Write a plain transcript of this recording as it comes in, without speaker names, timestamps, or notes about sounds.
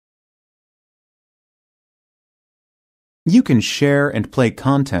You can share and play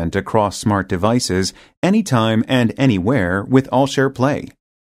content across smart devices anytime and anywhere with AllShare Play.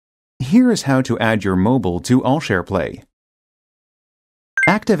 Here is how to add your mobile to AllShare Play.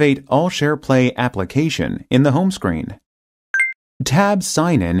 Activate AllShare Play application in the home screen. Tab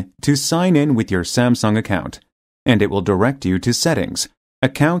Sign In to sign in with your Samsung account, and it will direct you to Settings,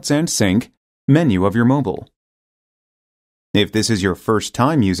 Accounts and Sync, menu of your mobile. If this is your first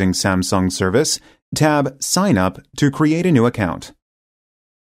time using Samsung service, tab Sign Up to create a new account.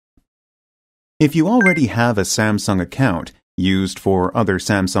 If you already have a Samsung account used for other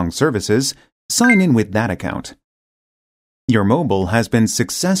Samsung services, sign in with that account. Your mobile has been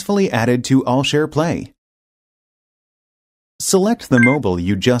successfully added to AllShare Play. Select the mobile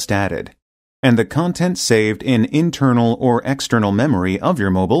you just added, and the content saved in internal or external memory of your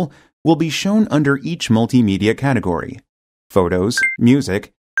mobile will be shown under each multimedia category: photos,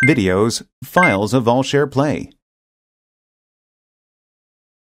 music, videos, files of AllShare Play.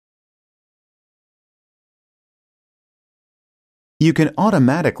 You can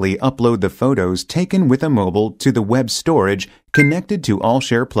automatically upload the photos taken with a mobile to the web storage connected to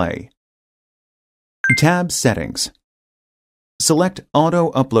AllShare Play. Tab Settings. Select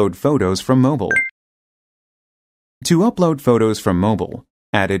Auto Upload Photos from Mobile. To upload photos from mobile,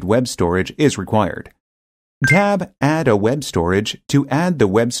 added web storage is required. Tab Add a web storage to add the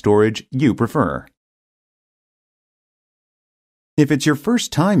web storage you prefer. If it's your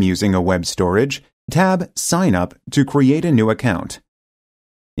first time using a web storage, tab Sign Up to create a new account.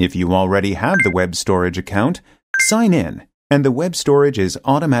 If you already have the web storage account, sign in, and the web storage is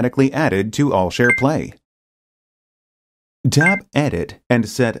automatically added to AllShare Play. Tap Edit and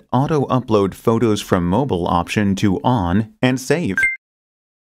set Auto Upload Photos from Mobile option to On and save.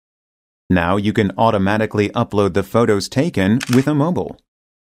 Now you can automatically upload the photos taken with a mobile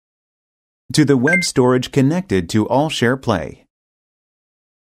to the web storage connected to AllShare Play.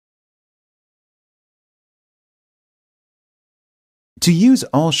 To use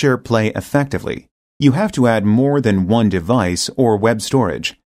AllShare Play effectively, you have to add more than one device or web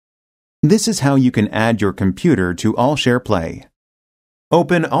storage. This is how you can add your computer to AllShare Play.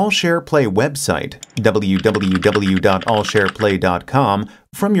 Open AllShare Play website, www.allshareplay.com,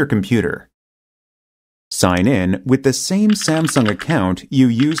 from your computer. Sign in with the same Samsung account you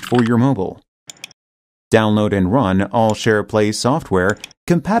used for your mobile. Download and run AllShare Play software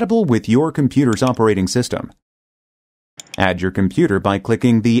compatible with your computer's operating system. Add your computer by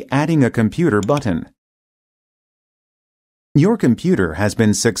clicking the Adding a Computer button. Your computer has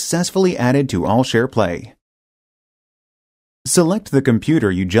been successfully added to AllShare Play. Select the computer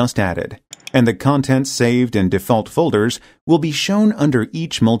you just added, and the content saved in default folders will be shown under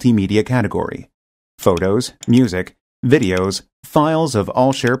each multimedia category: photos, music, videos, files of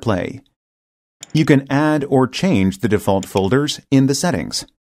AllShare Play. You can add or change the default folders in the settings.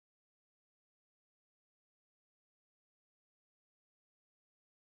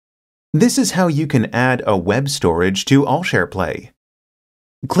 This is how you can add a web storage to AllShare Play.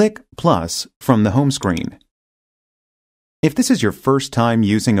 Click Plus from the home screen. If this is your first time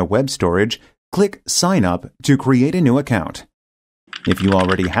using a web storage, click Sign Up to create a new account. If you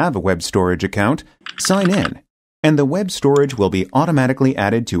already have a web storage account, sign in, and the web storage will be automatically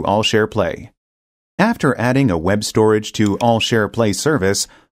added to AllShare Play. After adding a web storage to AllShare Play service,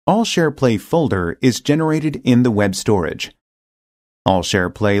 AllShare Play folder is generated in the web storage.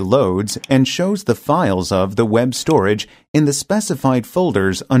 AllShare Play loads and shows the files of the web storage in the specified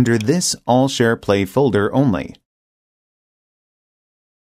folders under this AllShare Play folder only.